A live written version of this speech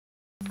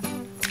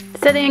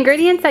So the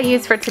ingredients I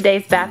use for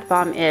today's bath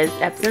bomb is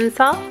Epsom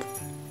salt,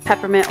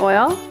 peppermint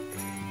oil,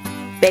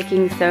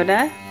 baking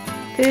soda,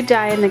 food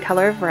dye in the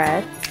color of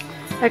red,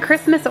 a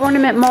Christmas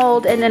ornament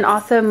mold, and then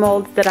also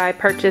molds that I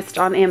purchased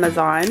on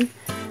Amazon,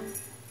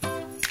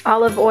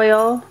 olive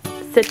oil,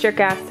 citric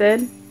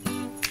acid,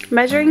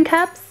 measuring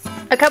cups,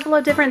 a couple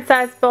of different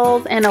size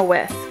bowls, and a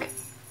whisk.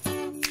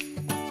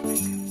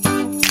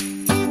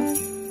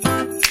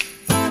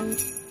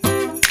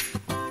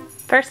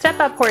 First up,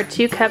 I poured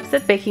 2 cups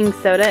of baking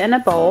soda in a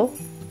bowl.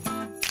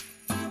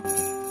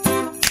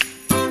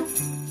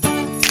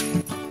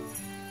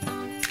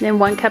 Then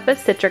 1 cup of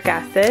citric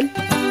acid.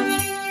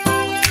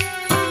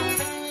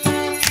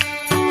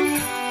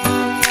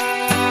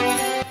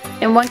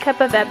 And 1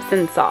 cup of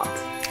Epsom salt.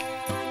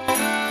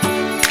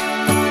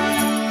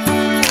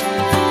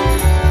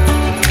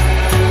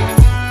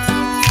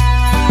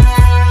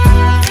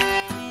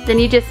 Then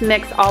you just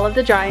mix all of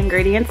the dry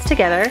ingredients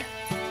together.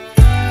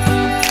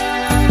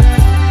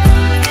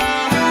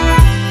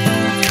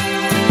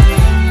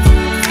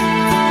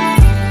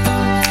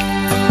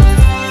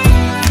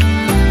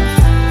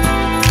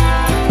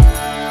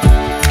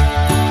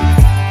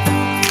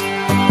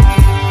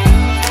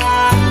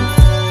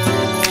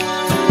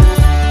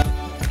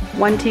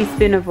 One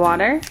teaspoon of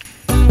water,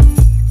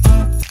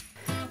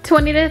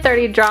 20 to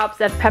 30 drops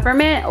of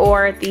peppermint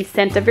or the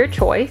scent of your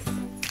choice,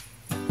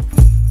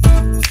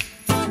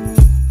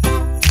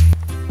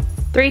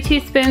 3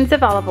 teaspoons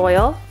of olive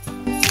oil,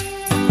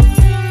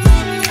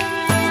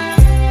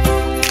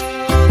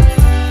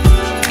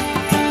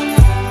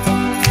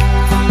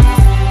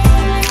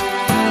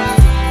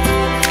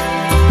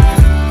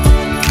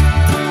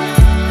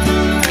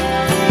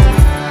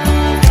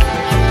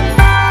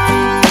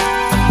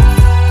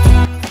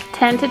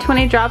 to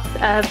 20 drops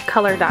of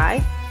color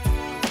dye,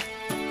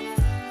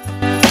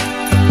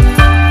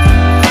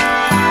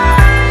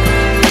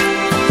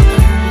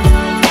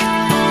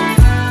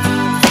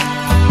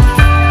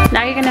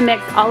 now you're going to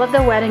mix all of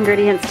the wet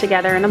ingredients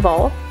together in a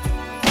bowl.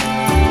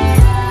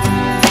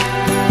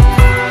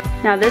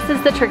 Now this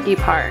is the tricky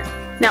part.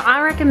 Now I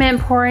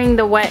recommend pouring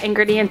the wet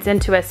ingredients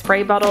into a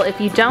spray bottle.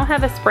 If you don't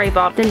have a spray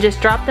bottle, then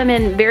just drop them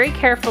in very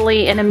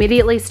carefully and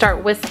immediately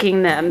start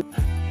whisking them.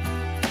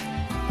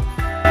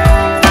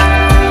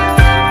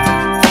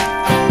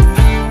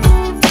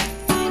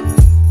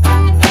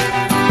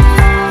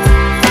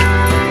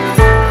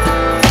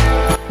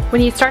 When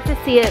you start to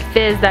see it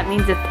fizz, that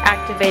means it's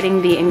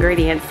activating the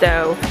ingredients.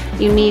 So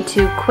you need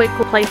to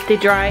quickly place the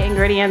dry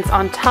ingredients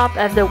on top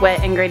of the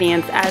wet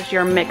ingredients as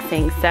you're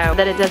mixing so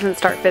that it doesn't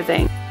start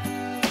fizzing.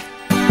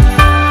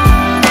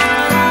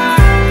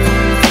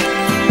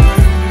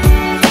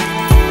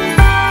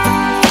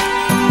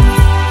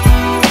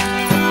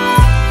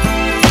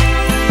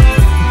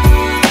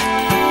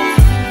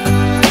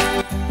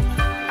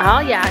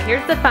 Oh yeah,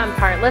 here's the fun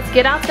part. Let's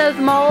get out those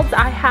molds.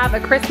 I have a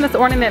Christmas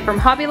ornament from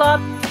Hobby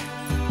Lobby.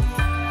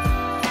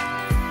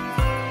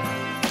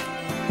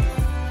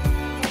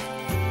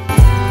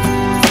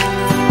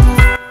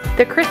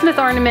 The Christmas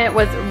ornament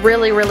was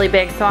really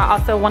big, so I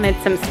also wanted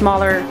some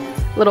smaller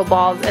little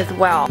balls as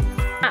well.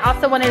 I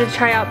also wanted to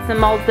try out some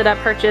molds that I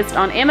purchased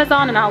on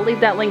Amazon, and I'll leave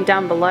that link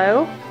down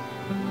below.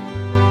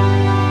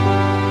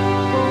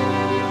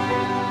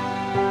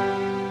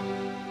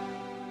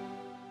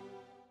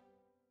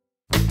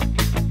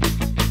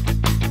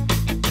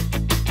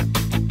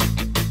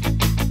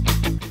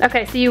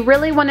 Okay, so you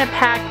really want to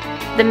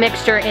pack the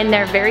mixture in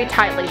there very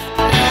tightly.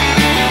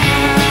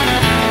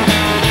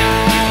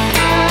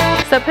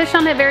 So push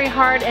on it very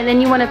hard, and then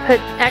you want to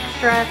put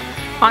extra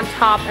on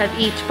top of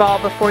each ball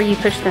before you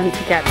push them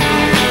together.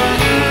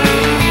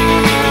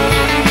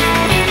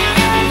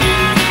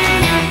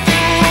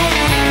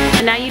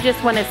 And now you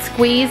just want to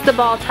squeeze the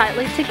ball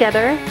tightly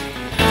together.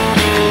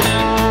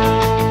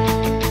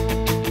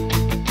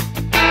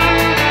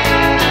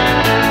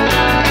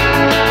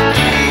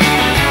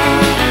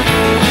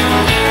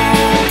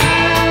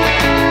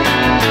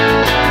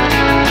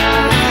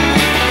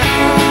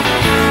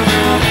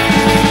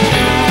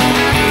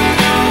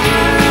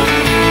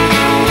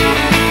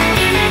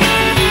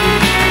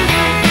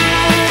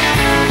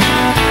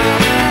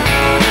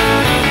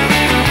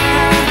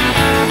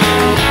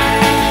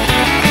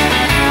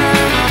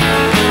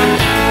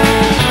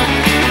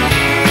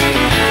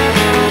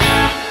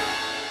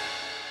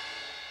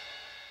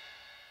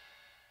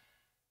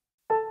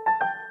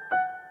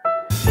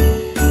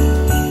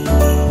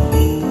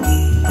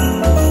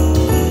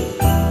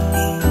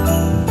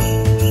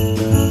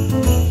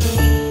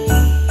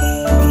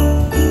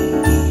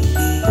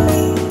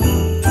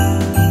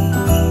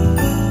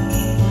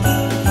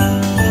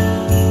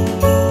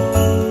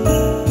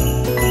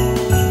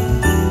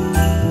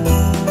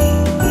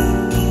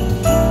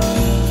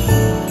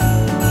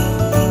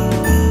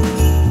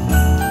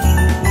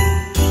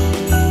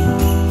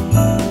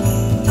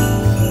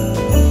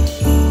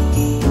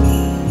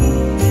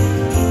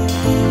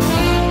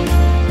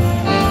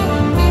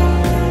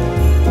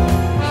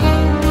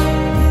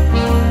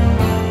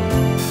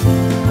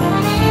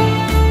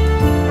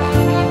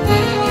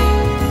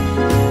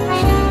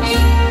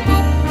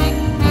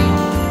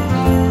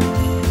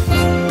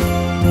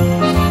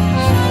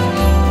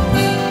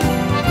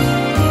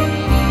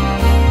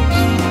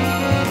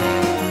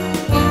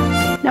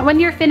 When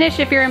you're finished,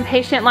 if you're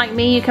impatient like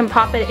me, you can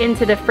pop it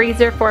into the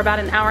freezer for about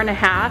an hour and a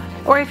half.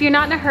 Or if you're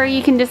not in a hurry,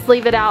 you can just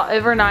leave it out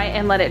overnight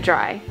and let it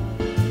dry.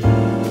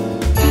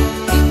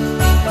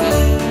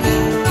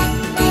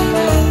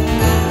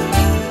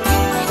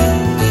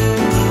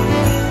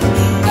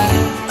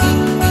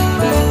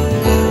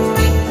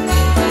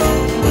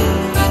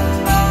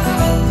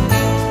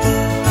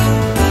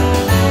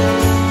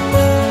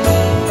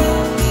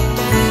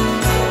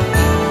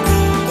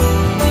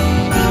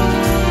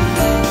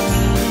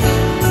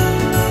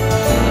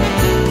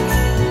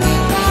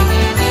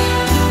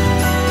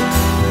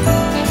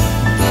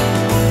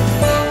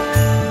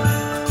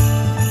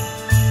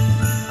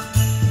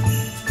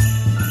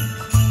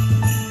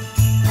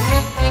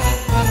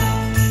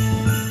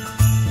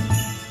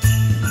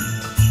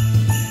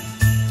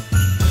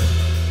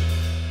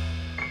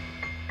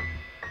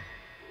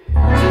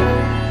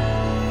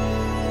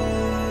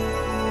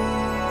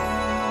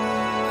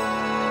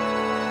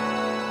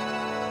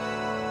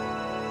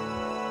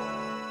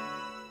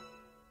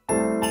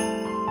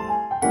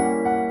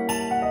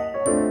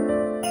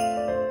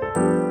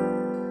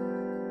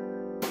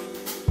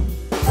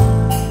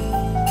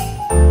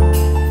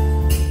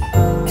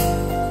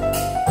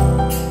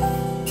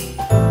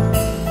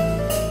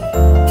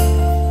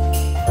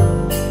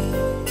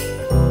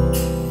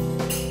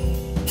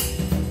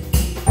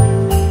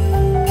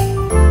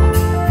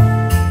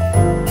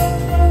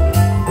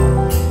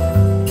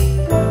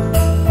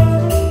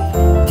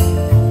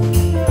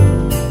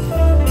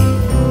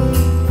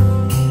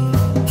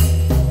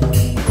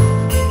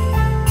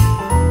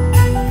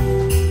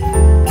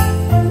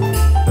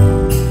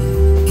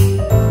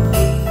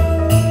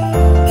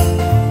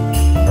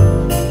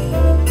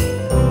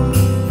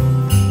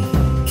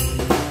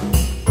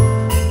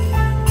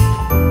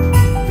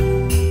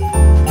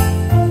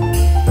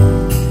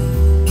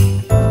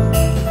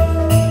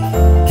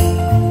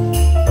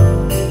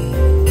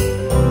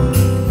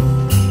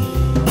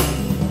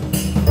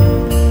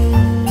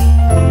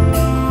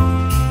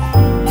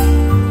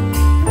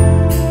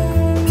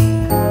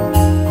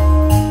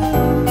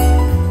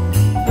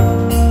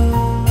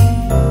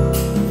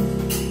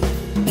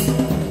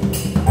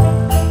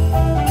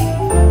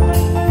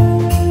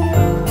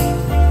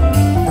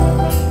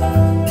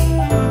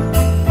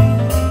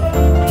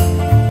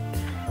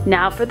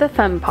 Now for the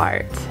fun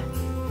part.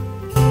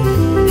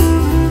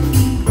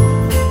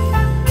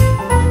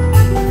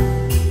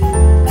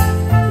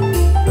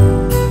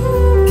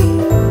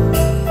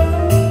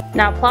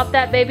 Now plop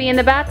that baby in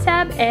the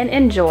bathtub and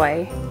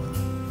enjoy.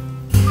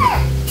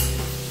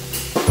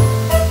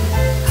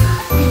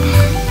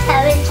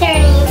 I was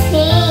turning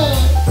pink.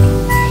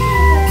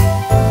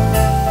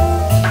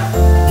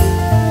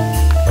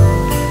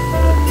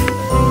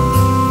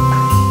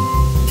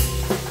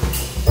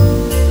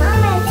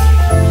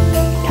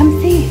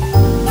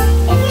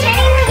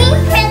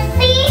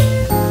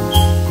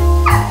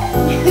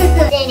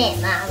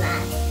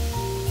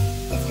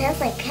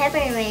 Like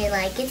peppermint,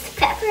 like it's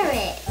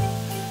peppermint.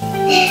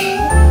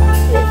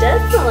 It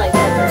does smell like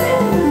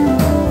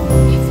peppermint.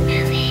 It's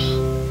moving.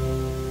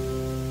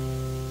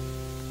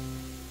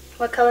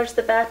 What color's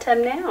the bathtub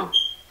now?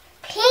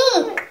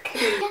 Pink.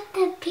 Got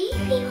the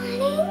baby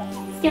one in.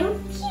 So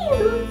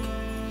cute.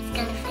 It's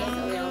gonna fit a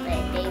little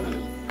bit,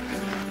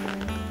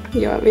 baby.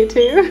 You want me to?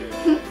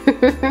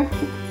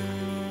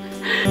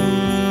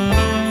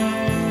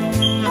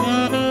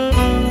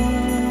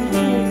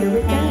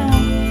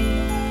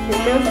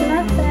 There's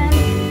nothing.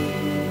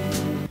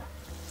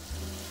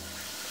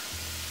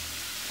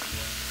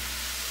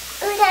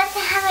 Ooh, does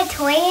it have a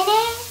toy in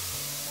it?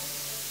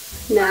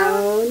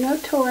 No, no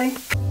toy.